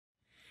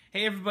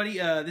Hey everybody,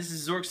 this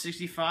is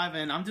Zork65,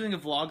 and I'm doing a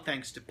vlog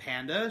thanks to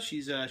Panda.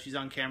 She's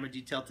on camera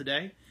detail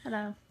today.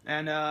 Hello.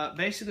 And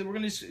basically we're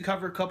going to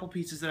cover a couple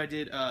pieces that I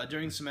did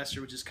during the semester,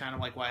 which is kind of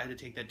like why I had to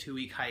take that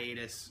 2-week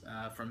hiatus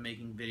from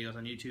making videos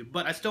on YouTube.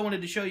 But I still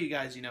wanted to show you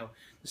guys, the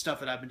stuff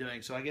that I've been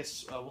doing. So I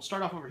guess we'll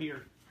start off over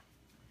here.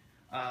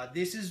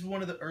 This is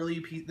one of the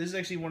early pieces. This is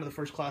actually one of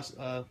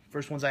the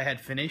first ones I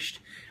had finished.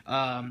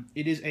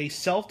 It is a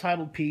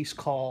self-titled piece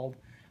called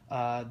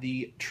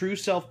The True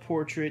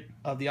Self-Portrait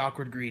of the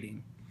Awkward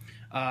Greeting.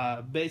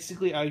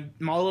 Basically, I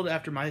modeled it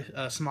after my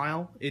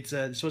smile. It's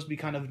supposed to be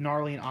kind of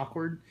gnarly and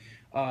awkward.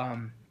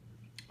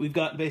 We've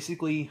got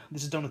basically,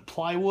 this is done with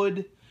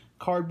plywood,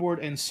 cardboard,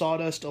 and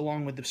sawdust,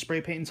 along with the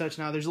spray paint and such.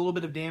 Now, there's a little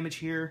bit of damage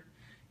here,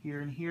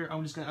 and here.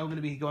 I'm gonna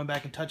be going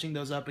back and touching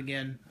those up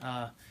again.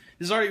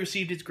 This has already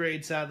received its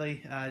grade,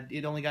 sadly.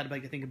 It only got,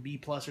 like, I think, a B+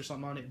 or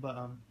something on it,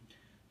 but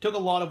took a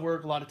lot of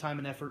work, a lot of time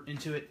and effort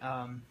into it.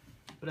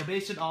 But I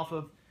based it off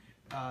of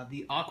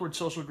the awkward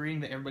social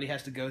greeting that everybody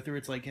has to go through.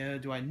 It's like,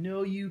 do I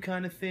know you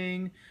kind of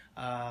thing.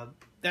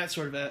 That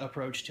sort of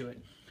approach to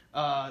it.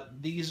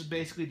 These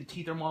basically, the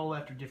teeth are modeled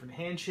after different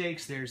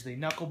handshakes. There's the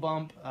knuckle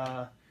bump,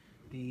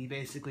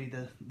 basically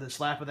the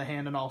slap of the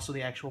hand, and also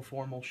the actual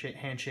formal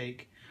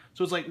handshake.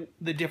 So it's like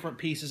the different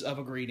pieces of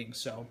a greeting.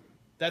 So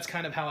that's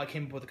kind of how I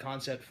came up with the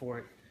concept for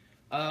it.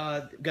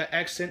 Got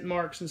accent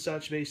marks and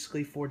such,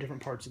 basically for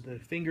different parts of the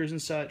fingers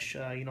and such.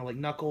 Like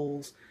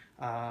knuckles,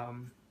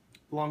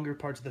 longer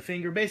parts of the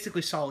finger,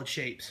 basically solid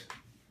shapes.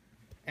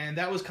 And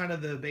that was kind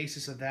of the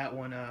basis of that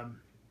one.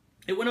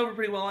 It went over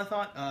pretty well, I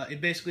thought.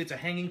 It's a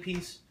hanging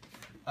piece.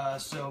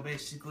 So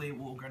basically,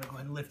 we're going to go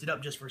ahead and lift it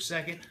up just for a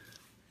second.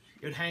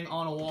 It would hang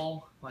on a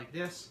wall like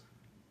this.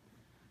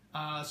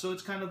 So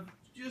it's kind of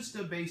just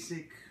a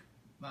basic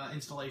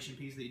installation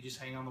piece that you just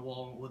hang on the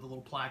wall with a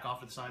little plaque off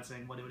to the side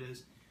saying what it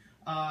is.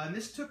 And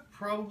this took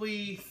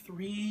probably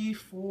 3,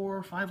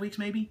 4, 5 weeks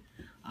maybe.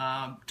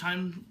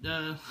 Time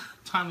is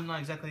not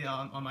exactly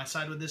on my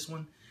side with this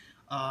one.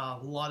 A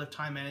lot of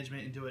time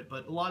management into it,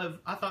 but a lot of,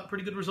 I thought,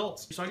 pretty good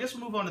results. So I guess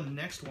we'll move on to the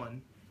next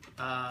one.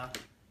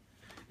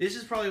 This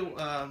is probably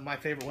my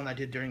favorite one I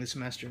did during the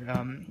semester.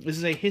 This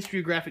is a history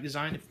of graphic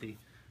design, if the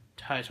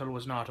title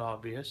was not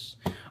obvious.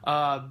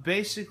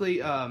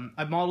 Basically,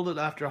 I modeled it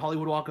after a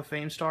Hollywood Walk of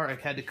Fame star. I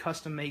had to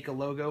custom make a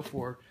logo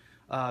for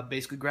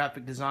basically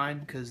graphic design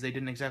because they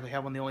didn't exactly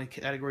have one. The only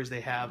categories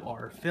they have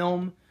are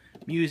film,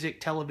 music,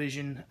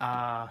 television,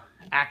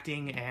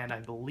 acting, and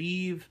I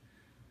believe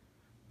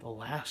the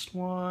last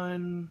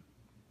one,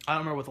 I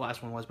don't remember what the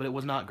last one was, but it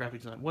was not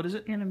graphic design. What is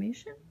it?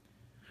 Animation?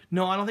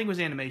 No, I don't think it was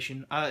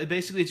animation.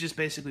 It's just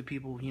basically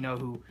people,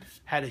 who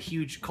had a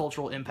huge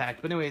cultural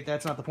impact. But anyway,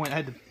 that's not the point. I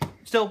had to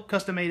still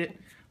custom made it.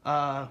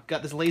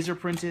 Got this laser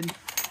printed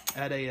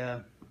at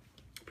a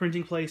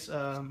printing place.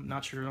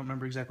 Not sure, I don't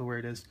remember exactly where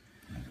it is.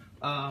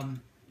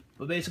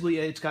 But basically,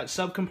 it's got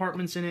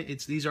sub-compartments in it.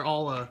 These are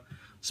all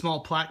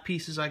small plaque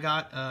pieces I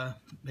got.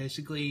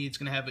 Basically, it's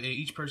going to have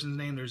each person's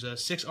name. There's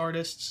 6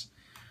 artists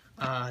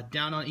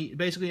down on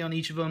on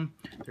each of them.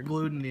 They're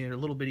glued in the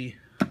little bitty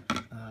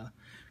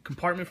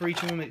compartment for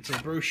each of them. It's a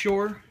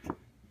brochure.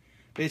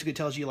 Basically, it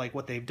tells you like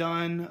what they've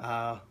done,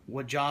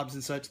 what jobs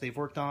and such they've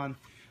worked on,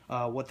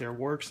 what their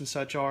works and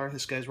such are.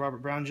 This guy's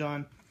Robert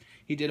Brownjohn.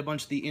 He did a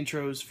bunch of the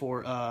intros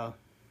for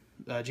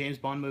James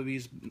Bond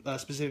movies,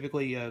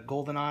 specifically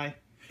GoldenEye.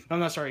 No, I'm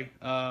not sorry.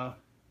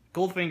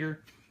 Goldfinger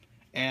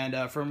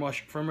and From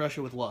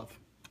Russia with Love.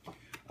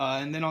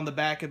 And then on the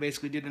back, I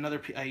basically did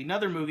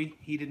another movie.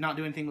 He did not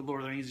do anything with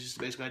Lord of the Rings. Just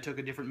basically, I took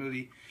a different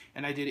movie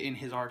and I did it in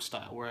his art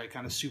style, where I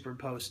kind of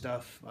superimposed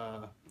stuff,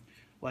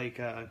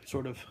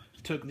 sort of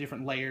took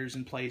different layers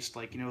and placed,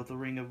 like the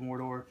Ring of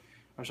Mordor,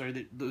 or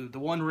sorry, the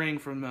one ring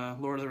from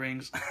Lord of the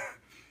Rings,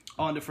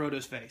 onto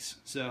Frodo's face.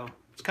 So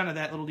it's kind of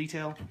that little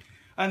detail.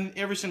 And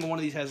every single one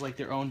of these has like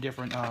their own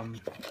different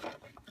one.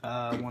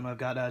 I've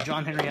got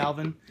John Henry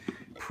Alvin,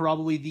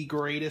 probably the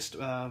greatest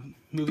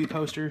movie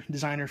poster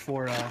designer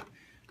for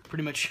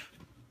pretty much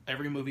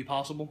every movie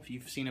possible. If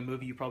you've seen a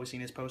movie, you've probably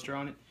seen his poster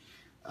on it.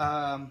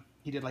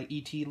 He did like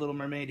E.T., Little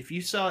Mermaid. If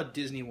you saw a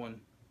Disney one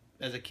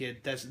as a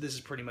kid, this is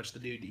pretty much the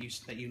dude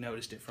that you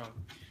noticed it from.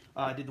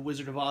 Did the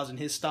Wizard of Oz in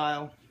his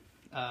style.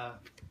 A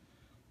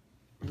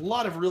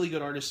lot of really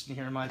good artists in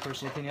here, in my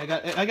personal opinion.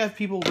 I got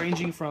people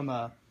ranging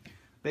from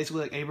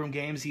basically like Abram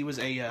Games. He was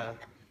a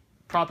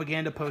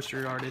propaganda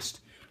poster artist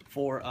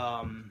for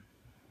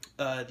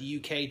the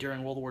UK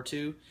during World War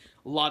II.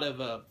 A lot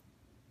of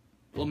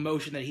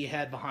emotion that he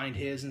had behind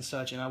his and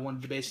such, and I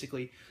wanted to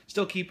basically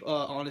still keep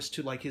honest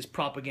to like his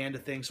propaganda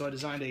thing. So I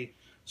designed a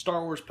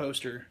Star Wars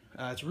poster.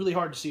 It's really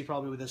hard to see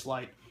probably with this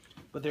light,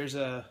 but there's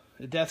a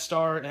Death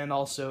Star and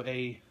also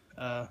a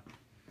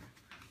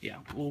yeah,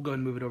 we'll go ahead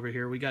and move it over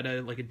here. We got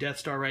a Death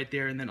Star right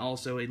there, and then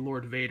also a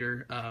Lord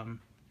Vader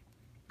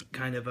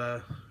kind of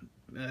a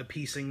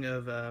piecing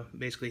of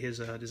basically his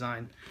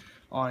design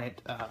on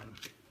it.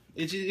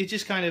 It's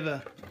just kind of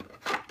a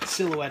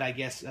silhouette, I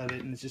guess, of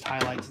it, and it's just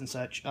highlights and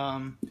such.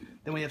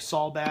 Then we have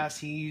Saul Bass.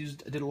 He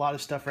did a lot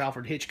of stuff for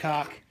Alfred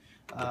Hitchcock.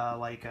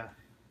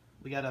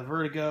 We got a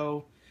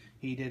Vertigo.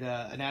 He did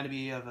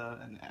Anatomy of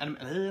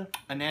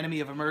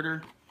a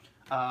Murder.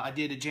 I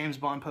did a James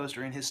Bond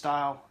poster in his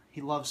style.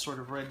 He loves sort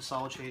of red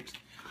solid shapes.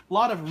 A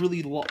lot of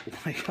really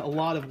a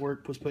lot of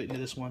work was put into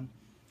this one.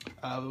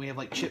 We have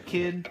like Chip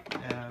Kid.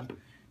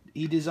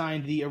 He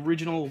designed the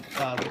original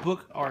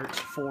book art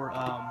for.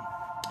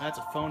 That's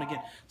a phone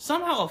again.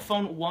 Somehow a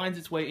phone finds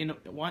its way into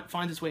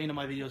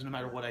my videos no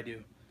matter what I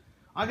do.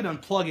 I could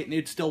unplug it and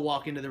it'd still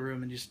walk into the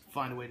room and just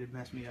find a way to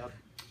mess me up.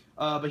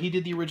 But he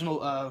did the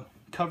original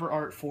cover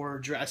art for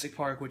Jurassic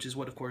Park, which is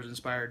what, of course,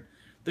 inspired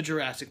the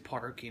Jurassic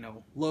Park,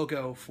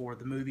 logo for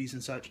the movies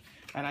and such.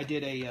 And I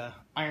did a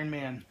Iron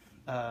Man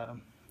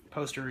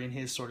poster in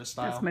his sort of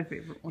style. That's my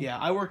favorite one. Yeah,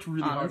 I worked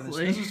really hard on this.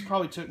 This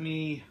probably took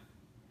me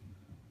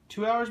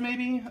 2 hours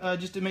maybe,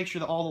 just to make sure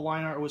that all the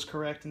line art was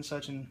correct and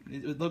such, and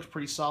it looked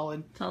pretty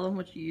solid. Tell them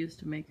what you used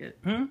to make it.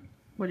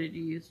 What did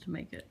you use to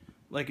make it?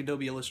 Like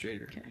Adobe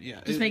Illustrator. Okay.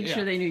 Yeah. Just making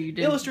sure they knew you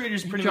didn't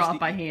Illustrator's pretty draw much it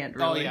by hand,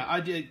 really. Oh, yeah. I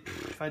did.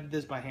 If I did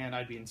this by hand,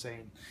 I'd be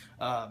insane.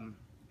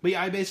 But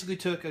yeah, I basically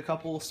took a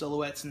couple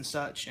silhouettes and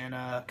such and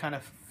kind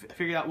of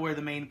figured out where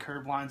the main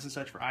curve lines and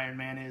such for Iron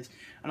Man is.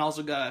 And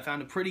also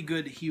found a pretty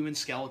good human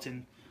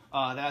skeleton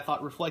that I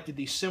thought reflected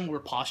the similar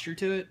posture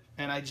to it.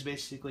 And I just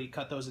basically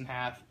cut those in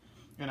half.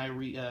 And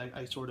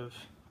I sort of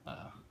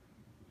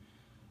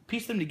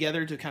pieced them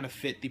together to kind of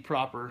fit the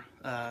proper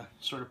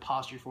sort of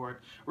posture for it.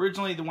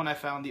 Originally, the one I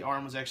found, the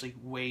arm was actually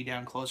way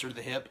down closer to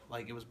the hip.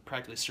 Like, it was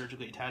practically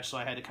surgically attached, so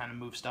I had to kind of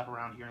move stuff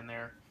around here and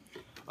there.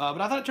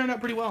 But I thought it turned out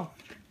pretty well.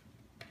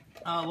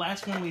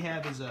 Last one we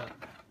have is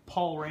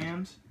Paul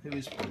Rand, who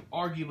is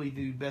arguably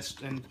the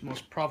best and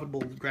most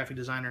profitable graphic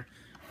designer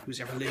who's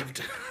ever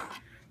lived.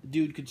 The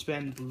dude could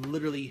spend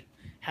literally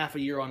half a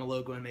year on a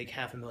logo and make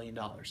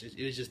 $500,000.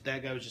 It was just,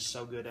 that guy was just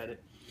so good at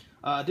it.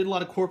 Did a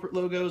lot of corporate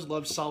logos,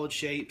 loved solid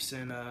shapes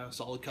and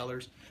solid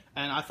colors.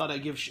 And I thought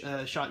I'd give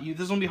a shot. This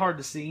is going to be hard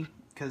to see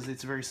because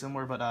it's very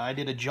similar, but I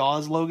did a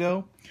Jaws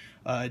logo,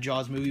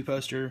 Jaws movie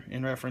poster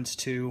in reference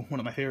to one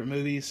of my favorite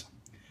movies.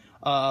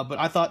 But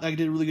I thought I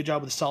did a really good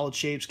job with the solid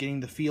shapes, getting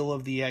the feel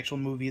of the actual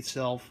movie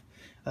itself,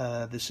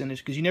 the finish,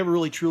 because you never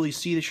really truly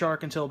see the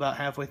shark until about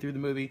halfway through the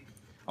movie.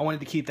 I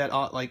wanted to keep that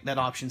that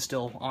option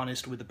still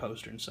honest with the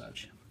poster and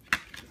such.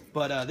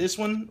 But this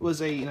one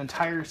was an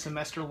entire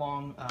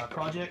semester-long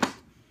project.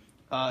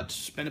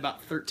 Spent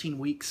about 13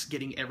 weeks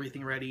getting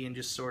everything ready and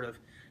just sort of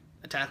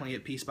tackling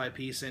it piece by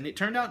piece. And it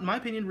turned out, in my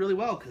opinion, really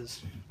well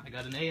because I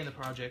got an A in the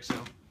project, so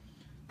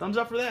thumbs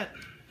up for that.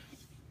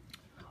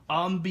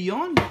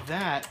 Beyond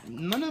that,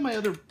 none of my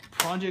other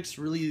projects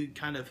really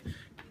kind of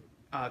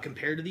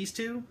compared to these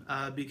two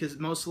because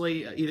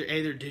mostly either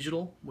A, they're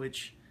digital,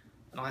 which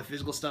I don't have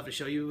physical stuff to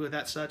show you with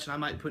that such, and I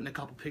might put in a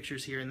couple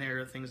pictures here and there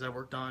of things I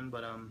worked on,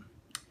 but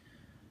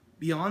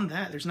beyond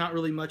that, there's not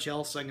really much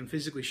else I can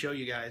physically show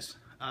you guys.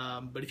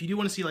 But if you do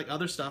want to see like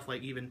other stuff,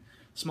 like even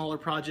smaller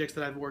projects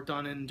that I've worked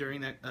on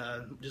during that,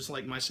 just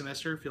like my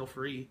semester, feel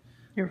free.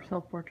 Your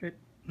self-portrait.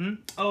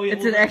 Oh yeah,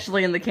 it's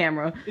actually in the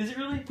camera. Is it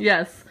really?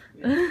 Yes.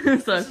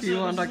 So if you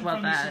want to talk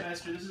about that.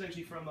 Semester. This is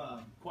actually from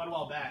quite a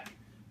while back,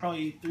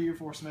 probably 3 or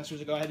 4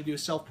 semesters ago. I had to do a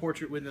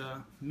self-portrait with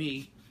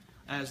me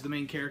as the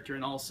main character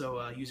and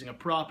also using a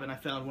prop, and I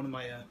found one of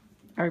my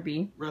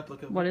RB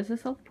replica. What is a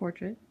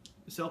self-portrait?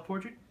 A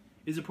self-portrait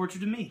is a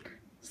portrait of me.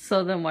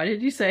 So then why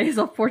did you say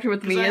self-portrait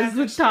with me as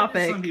the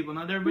topic? Some people,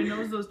 not everybody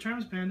knows those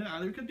terms, Panda.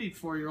 There could be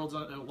 4-year-olds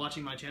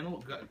watching my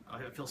channel.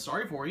 I feel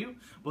sorry for you,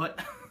 but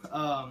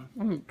I'm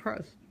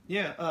impressed.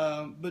 Yeah,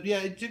 but yeah,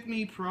 it took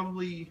me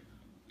probably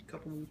a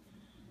couple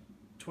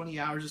 20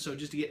 hours or so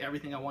just to get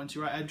everything I wanted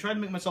to. I tried to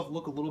make myself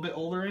look a little bit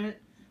older in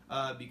it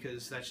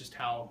because that's just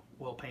how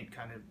oil paint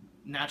kind of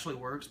naturally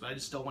works. But I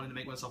just still wanted to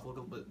make myself look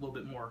a little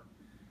bit more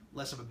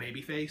less of a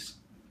baby face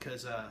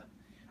because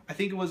I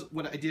think it was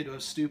what I did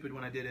was stupid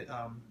when I did it.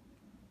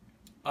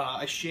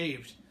 I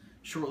shaved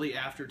shortly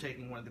after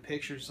taking one of the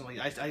pictures. So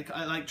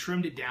I like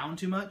trimmed it down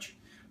too much,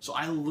 so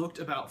I looked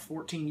about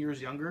 14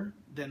 years younger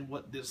than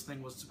what this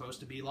thing was supposed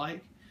to be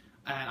like,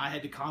 and I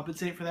had to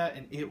compensate for that,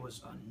 and it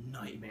was a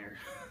nightmare.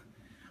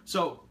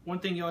 So one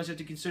thing you always have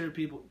to consider,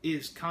 people,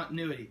 is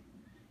continuity.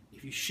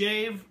 If you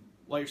shave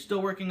while you're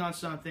still working on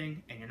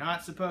something and you're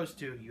not supposed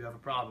to, you have a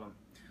problem.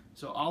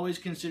 So always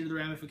consider the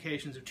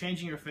ramifications of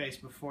changing your face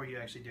before you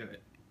actually do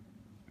it.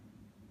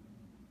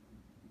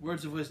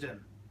 Words of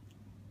wisdom.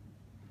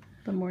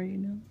 The more you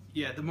know.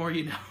 Yeah, the more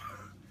you know.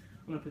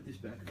 I'm going to put this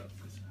back up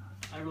because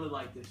I really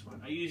like this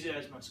one. I use it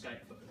as my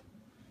Skype photo.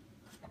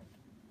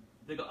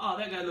 They go, oh,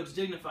 that guy looks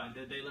dignified.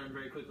 They learn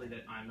very quickly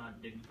that I'm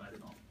not dignified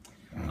at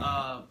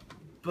all.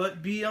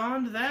 But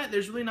beyond that,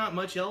 there's really not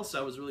much else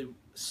I was really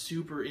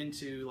super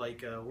into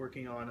like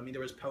working on. I mean,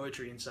 there was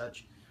poetry and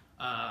such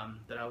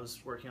that I was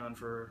working on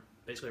for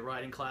basically a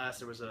writing class.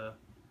 There was a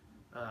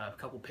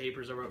couple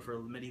papers I wrote for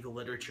medieval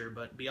literature,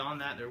 but beyond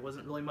that, there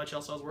wasn't really much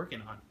else I was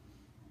working on.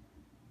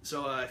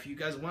 So if you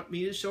guys want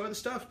me to show other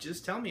stuff,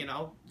 just tell me, and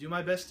I'll do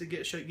my best to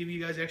give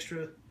you guys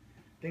extra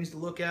things to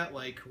look at,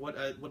 like what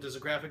does a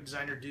graphic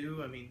designer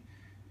do. I mean,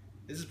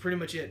 this is pretty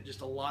much it.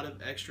 Just a lot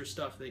of extra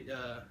stuff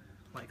that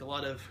like a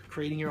lot of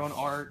creating your own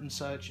art and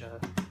such,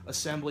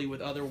 assembly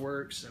with other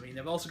works. I mean,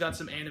 I've also got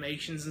some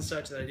animations and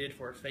such that I did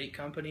for a fake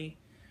company.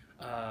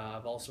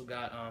 I've also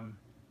got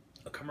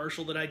a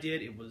commercial that I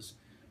did. It was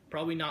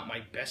probably not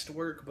my best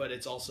work, but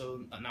it's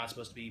also not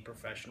supposed to be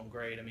professional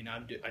grade. I mean, I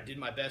did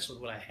my best with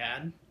what I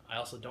had. I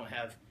also don't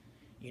have,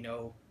 you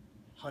know,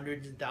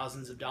 hundreds and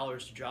thousands of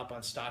dollars to drop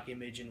on stock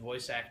image and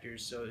voice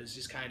actors, so it's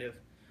just kind of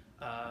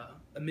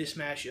a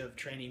mismatch of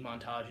training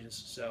montages.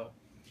 So,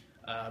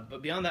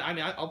 but beyond that, I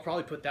mean, I'll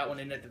probably put that one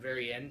in at the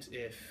very end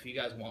if you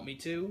guys want me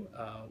to,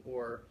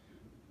 or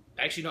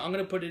actually, no, I'm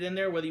going to put it in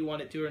there whether you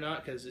want it to or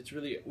not, because it's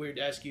really weird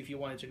to ask you if you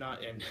want it or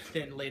not, and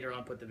then later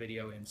on put the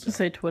video in. So. Just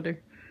say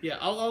Twitter. Yeah,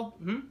 I was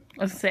going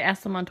to say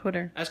ask them on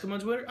Twitter. Ask them on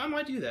Twitter? I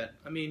might do that.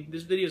 I mean,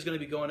 this video is going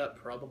to be going up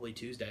probably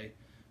Tuesday,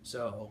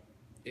 so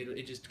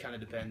it just kind of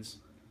depends.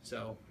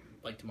 So,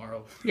 like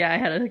tomorrow. Yeah, I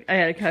had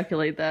to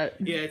calculate that.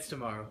 Yeah, it's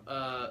tomorrow.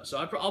 So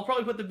I'll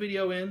probably put the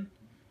video in.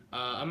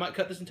 I might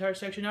cut this entire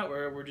section out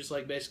where we're just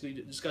like basically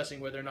discussing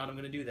whether or not I'm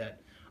going to do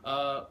that.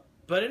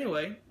 But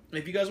anyway,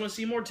 if you guys want to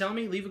see more, tell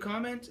me. Leave a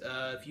comment.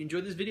 If you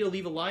enjoyed this video,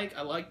 leave a like.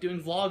 I like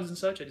doing vlogs and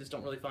such. I just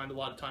don't really find a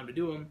lot of time to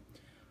do them.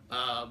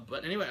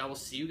 But anyway, I will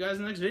see you guys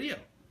in the next video.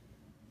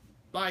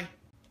 Bye.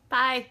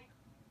 Bye.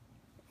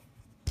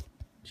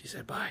 She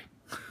said bye.